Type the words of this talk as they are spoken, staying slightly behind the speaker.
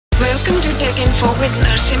to Tech Info with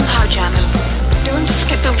Narsimha channel. Don't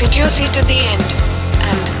skip the video, see to the end.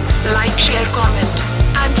 And like, share, comment,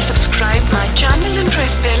 and subscribe my channel and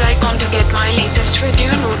press bell icon to get my latest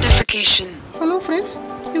video notification. Hello friends,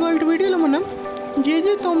 ఇవాల్టి వీడియోలో మనం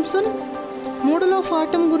J J Thomson model of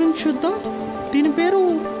atom గురించి చూద్దాం. దీని పేరు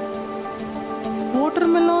water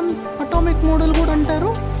melon atomic model కూడా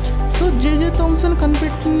అంటారు. So J J Thomson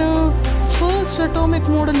కనిపెట్టిన ఫస్ట్ అటామిక్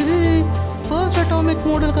మోడల్ ఇది. ఫస్ట్ అటామిక్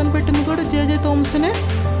మోడల్ కనిపెట్టింది కూడా జేజే థామ్సనే.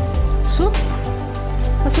 సో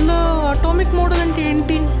అసలు అటామిక్ మోడల్ అంటే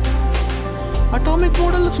ఏంటి? Atomic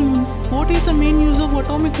model what is the main use of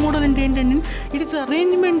atomic model అంటే ఏంటంటే it is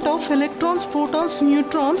arrangement of electrons, protons,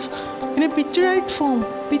 neutrons in a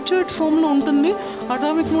pictured ఫామ్లో ఉంటుంది.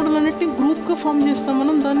 అటామిక్ మోడల్ అన్నిటిని గ్రూప్గా ఫామ్ చేస్తాం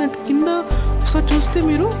మనం. దాన్ని కింద ఒకసారి చూస్తే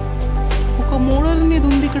మీరు ఒక మోడల్ అనేది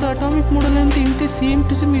ఉంది ఇక్కడ. అటామిక్ మోడల్ అంటే ఏంటి? Same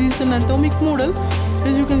to same it is an atomic model.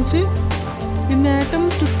 As you can see in atom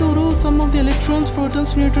చుట్టూరు some of the electrons,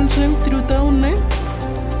 protons, neutrons అనేవి తిరుగుతూ ఉన్నాయి.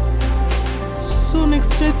 సో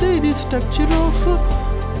నెక్స్ట్ అయితే ఇది స్ట్రక్చర్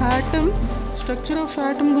ఆఫ్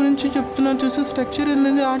యాటమ్ గురించి చెప్తున్నాను. చూస్తే స్ట్రక్చర్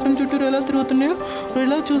అనేది ఆటమ్ చుట్టూరు ఎలా తిరుగుతున్నాయో,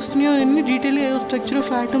 ఎలా చూస్తున్నాయో అన్ని డీటెయిల్గా స్ట్రక్చర్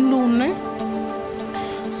ఆఫ్ యాటంలో ఉన్నాయి.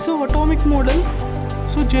 So atomic model.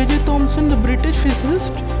 So J J Thomson, the British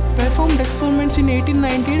physicist, performed experiments in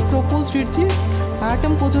 1898, proposed it the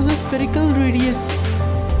atom possesses spherical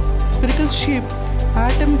shape.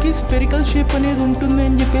 ఆటమ్కి spherical shape అనేది ఉంటుంది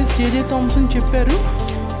అని చెప్పేసి జేజే థామ్సన్ చెప్పారు.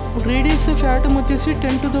 రేడియస్ ఆఫ్ ఆటమ్ వచ్చేసి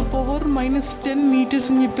 10⁻⁻10 మీటర్స్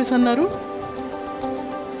అని చెప్పేసి అన్నారు.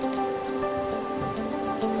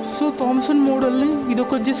 సో థామ్సన్ మోడల్ని ఇది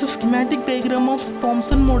ఒక వచ్చేసి schematic diagram of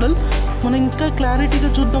Thomson model. మనం ఇంకా క్లారిటీగా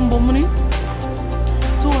చూద్దాం బొమ్మని.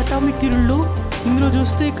 సో అటామిక్ థియరీలో ఇందులో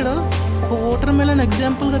చూస్తే ఇక్కడ ఒక వాటర్ మెలన్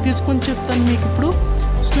ఎగ్జాంపుల్గా తీసుకొని చెప్తాను మీకు ఇప్పుడు.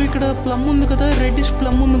 సో ఇక్కడ ప్లమ్ ఉంది కదా, రెడ్డిష్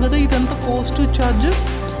ప్లమ్ ఉంది కదా, ఇదంతా పాజిటివ్ ఛార్జ్.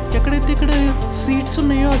 ఎక్కడైతే ఇక్కడ సీడ్స్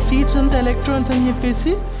ఉన్నాయో ఆ సీడ్స్ అంతా ఎలక్ట్రాన్స్ అని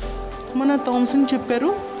చెప్పేసి మన థామ్సన్ చెప్పారు.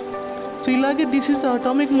 సో ఇలాగే this is the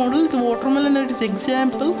atomic model. The water melon it is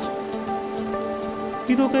example.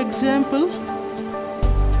 ఇది ఒక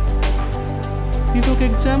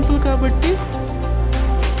ఎగ్జాంపుల్ కాబట్టి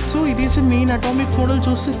సో ఇది ఈస్ మెయిన్ అటామిక్ మోడల్.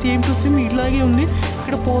 చూస్తే సేమ్ టు సేమ్ ఇలాగే ఉంది.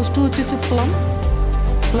 ఇక్కడ పాజిటివ్ వచ్చేసి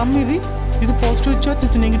ప్లమ్ ఇది పాజిటివ్ ఛార్జ్,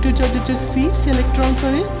 ఇది నెగిటివ్ ఛార్జ్ వచ్చేసి సీడ్స్, ఎలక్ట్రాన్స్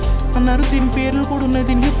అని అన్నారు. దీని పేర్లు కూడా ఉన్నాయి.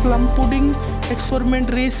 దీనికి plum pudding experiment,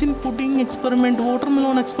 resin pudding experiment, water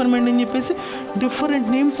melon experiment అని చెప్పేసి డిఫరెంట్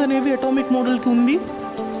నేమ్స్ అనేవి అటామిక్ మోడల్కి ఉంది.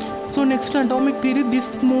 So next atomic theory. This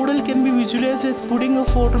model can be visualise yes pudding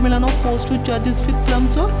of water melon of positive charges with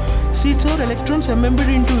plums are seeds are electrons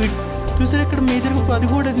embedded in to it. చూసారు ఇక్కడ మేజర్గా అది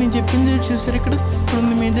కూడా నేను చెప్పింది చూసారు ఇక్కడ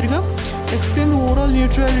ఉంది మేజర్గా. Explain overall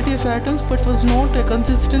neutrality of atoms but was not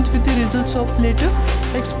consistent with the results of later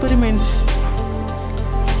experiments.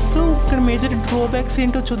 So ఇక్కడ మేజర్ డ్రాబ్యాక్స్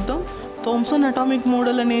ఏంటో చూద్దాం. థామ్సన్ అటామిక్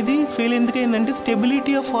మోడల్ అనేది ఫెయిల్ ఎందుకైందంటే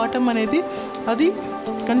స్టెబిలిటీ ఆఫ్ ఆటమ్ అనేది అది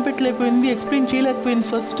కనిపెట్టలేకపోయింది, ఎక్స్ప్లెయిన్ చేయలేకపోయింది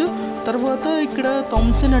ఫస్ట్. తర్వాత ఇక్కడ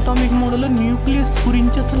థామ్సన్ అటామిక్ మోడల్లో న్యూక్లియస్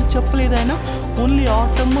గురించి అసలు చెప్పలేదు ఆయన. ఓన్లీ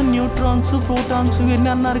ఆటమ్, న్యూట్రాన్స్, ప్రోటాన్స్ ఇవన్నీ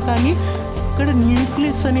అన్నారు, కానీ ఇక్కడ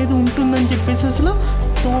న్యూక్లియస్ అనేది ఉంటుందని చెప్పేసి అసలు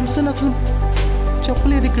థామ్సన్ అసలు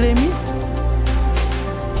చెప్పలేదు ఇక్కడేమి.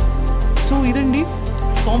 సో ఇదండి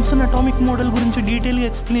థామ్సన్ అటామిక్ మోడల్ గురించి డీటెయిల్గా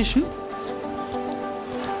ఎక్స్ప్లెనేషన్.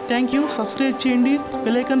 Thank you. సబ్స్క్రైబ్ చేయండి,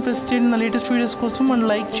 బెల్ ఐకాన్ ప్రెస్ చేయండి నా లేటెస్ట్ వీడియోస్ కోసం. అండ్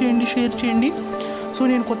లైక్ చేయండి, షేర్ చేయండి. సో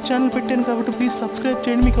నేను కొత్త ఛానల్ పెట్టాను కాబట్టి ప్లీజ్ సబ్స్క్రైబ్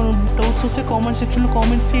చేయండి. మీకు డౌట్స్ వస్తే కామెంట్ సెక్షన్లో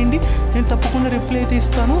కామెంట్స్ చేయండి, నేను తప్పకుండా రిప్లై అయితే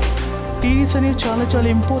ఇస్తాను. థియరీస్ అనేవి చాలా చాలా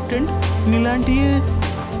ఇంపార్టెంట్. నేను ఇలాంటి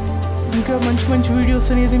ఇంకా మంచి వీడియోస్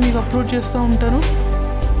అనేది మీకు అప్లోడ్ చేస్తూ ఉంటాను.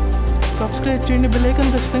 సబ్స్క్రైబ్ చేయండి, బెల్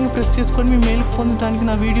ఐకాన్ ఖచ్చితంగా ప్రెస్ చేసుకొని మీ మెయిల్ పొందడానికి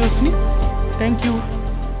నా వీడియోస్ని. Thank you.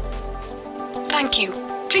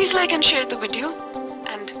 Please like and share the video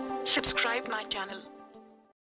and subscribe my channel.